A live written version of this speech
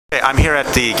I'm here at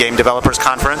the Game Developers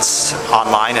Conference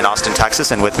online in Austin,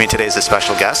 Texas, and with me today is a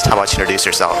special guest. How about you introduce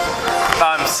yourself?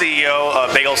 I'm CEO of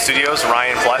Baygull Studios,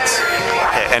 Ryan Pletz.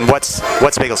 Okay, and what's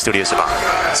Baygull Studios about?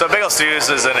 So Baygull Studios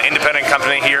is an independent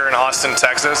company here in Austin,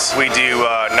 Texas. We do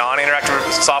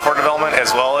non-interactive software development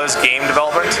as well as game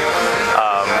development.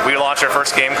 We launched our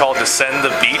first game called Descend the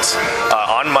Beat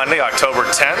on Monday, October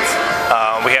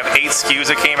 10th. We have 8 SKUs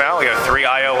that came out. We have 3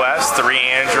 iOS, 3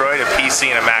 Android, a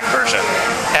PC, and a Mac version.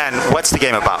 And what's the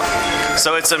game about?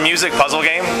 So it's a music puzzle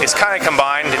game. It's kind of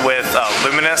combined with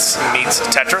Luminous meets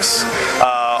Tetris.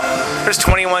 There's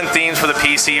 21 themes for the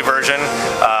PC version.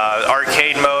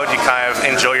 Arcade mode, you kind of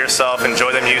enjoy yourself,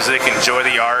 enjoy the music, enjoy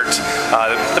the art.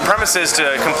 The premise is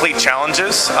to complete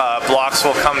challenges. Blocks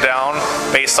will come down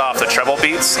based off the treble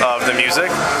beats of the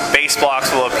music. Bass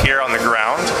blocks will appear on the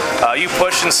ground. You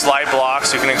push and slide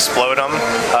blocks, you can explode them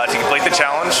to complete the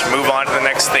challenge, move on to the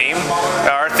next theme.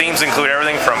 Our themes include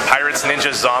everything from Pirates,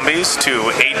 Ninjas, Zombies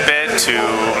to 8-bit to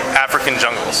African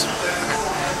jungles.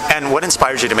 And what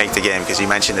inspires you to make the game? Because you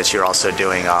mentioned that you're also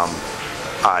doing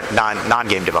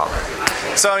non-game development.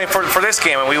 So I mean, for this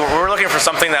game, we were looking for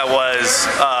something that was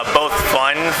both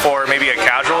fun for maybe a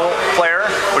casual player,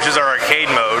 which is our arcade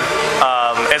mode,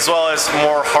 as well as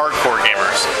more hardcore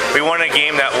gamers. We wanted a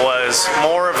game that was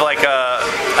more of like a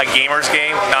gamer's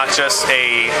game, not just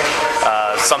a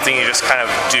something you just kind of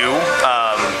do.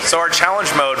 So our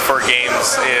challenge mode for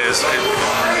games is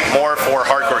more for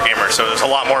hardcore gamers. So there's a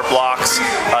lot more blocks.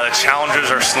 The challenges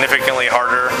are significantly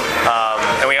harder,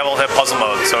 and we have a puzzle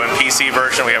mode. So in PC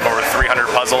version, we have over 300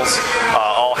 puzzles,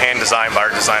 all hand designed by our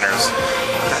designers.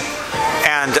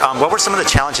 And what were some of the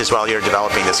challenges while you were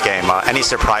developing this game? Any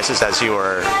surprises as you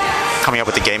were coming up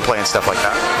with the gameplay and stuff like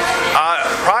that?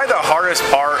 Probably the hardest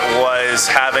part was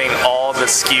having all the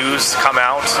SKUs come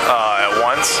out at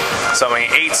once. So I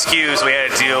mean, 8 SKUs, we had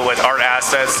to deal with art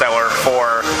assets that were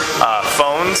for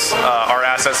phones, art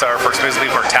assets that were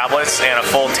specifically for tablets, and a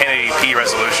full 1080p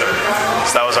resolution.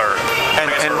 So that was our...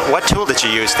 And what tool did you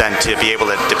use then to be able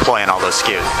to deploy on all those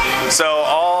SKUs? So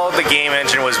all the game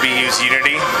engine we used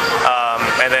Unity,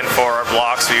 and then for our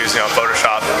blocks we use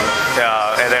Photoshop,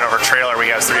 and then over trailer we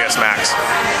have 3ds Max.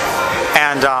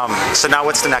 And so now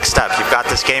what's the next step? You've got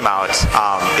this game out.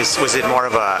 Was it more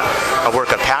of a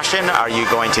work of passion? Are you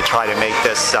going to try to make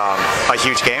this a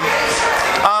huge game?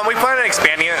 We plan on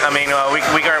expanding it. I mean,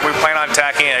 we plan on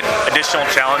tackling additional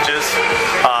challenges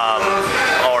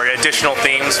or additional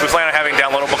themes. We plan on having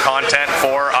downloadable content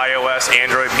for iOS,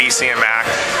 Android, PC, and Mac.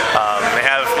 They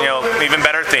have even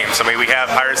better themes. I mean, we have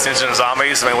Pirates, Ninjas, and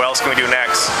Zombies. I mean, what else can we do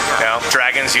next?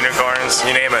 Dragons, unicorns,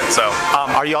 you name it. So,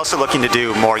 are you also looking to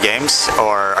do more games,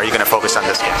 or are you going to focus on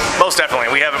this game? Most definitely.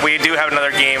 We do have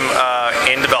another game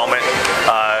in development.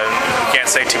 Can't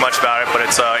say too much about it, but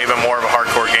it's even more of a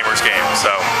hardcore gamers game.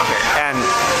 So. And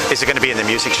is it going to be in the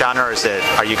music genre, or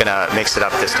are you going to mix it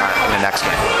up this time in the next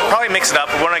one? Probably mix it up.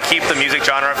 We want to keep the music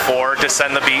genre for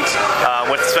Descend the Beat,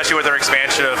 especially with our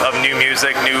expansion of new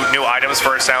music, new items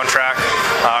for our soundtrack.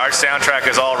 Our soundtrack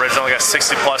is all original. We got a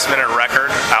 60-plus minute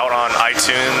record out on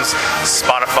iTunes,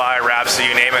 Spotify, Rhapsody,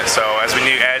 you name it. So as we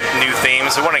add new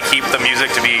themes, we want to keep the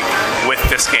music to be with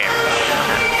this game.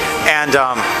 And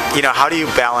how do you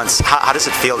balance? How does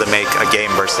it feel to make a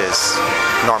game versus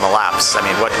normal apps? I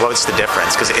mean, what's the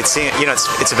difference? Because it's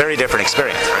a very different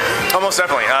experience, right? Almost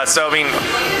definitely. So I mean,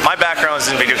 my background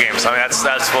is in video games. I mean, that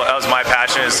was my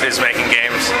passion is making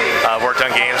games. Worked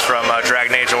on games from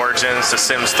Dragon Age Origins to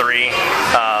Sims 3,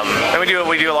 and we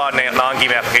do a lot of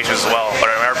non-game applications as well. But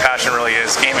our passion really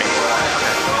is gaming.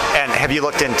 And have you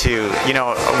looked into,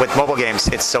 with mobile games,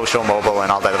 it's social mobile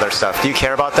and all that other stuff. Do you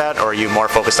care about that, or are you more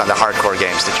focused on the hardcore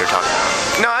games that you're talking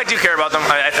about? No, I do care about them.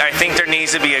 I think there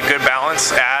needs to be a good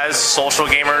balance as social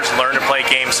gamers learn to play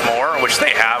games more, which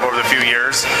they have over the few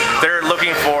years. They're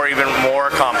looking for even more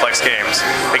complex games.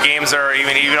 The games are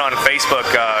even on Facebook,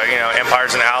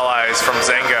 Empires and Allies from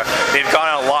Zynga, they've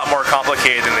gotten a lot more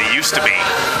complicated than they used to be.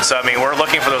 So I mean, we're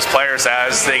looking for those players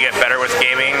as they get better with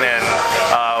gaming and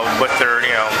with their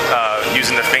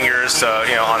using the fingers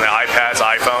on the iPads,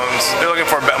 iPhones. They're looking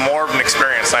for more of an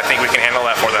experience. I think we can handle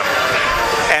that for them.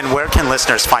 And where can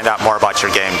listeners find out more about your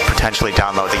game, potentially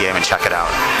download the game and check it out?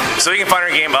 So you can find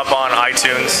our game up on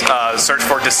iTunes. Search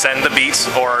for Descend the Beat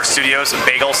or Studios,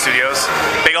 Baygull Studios.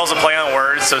 Baygull's a play on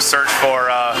words, so search for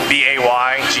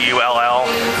Baygull.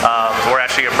 We're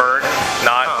actually a bird,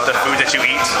 not the food that you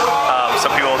eat.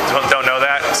 Some people don't know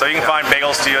that. So you can find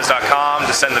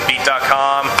BaygullStudios.com,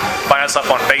 DescendTheBeat.com. Find us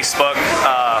up on Facebook.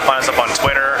 Find us up on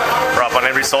Twitter. We're up on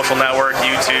every social network,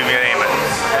 YouTube, you name it.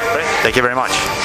 Thank you very much.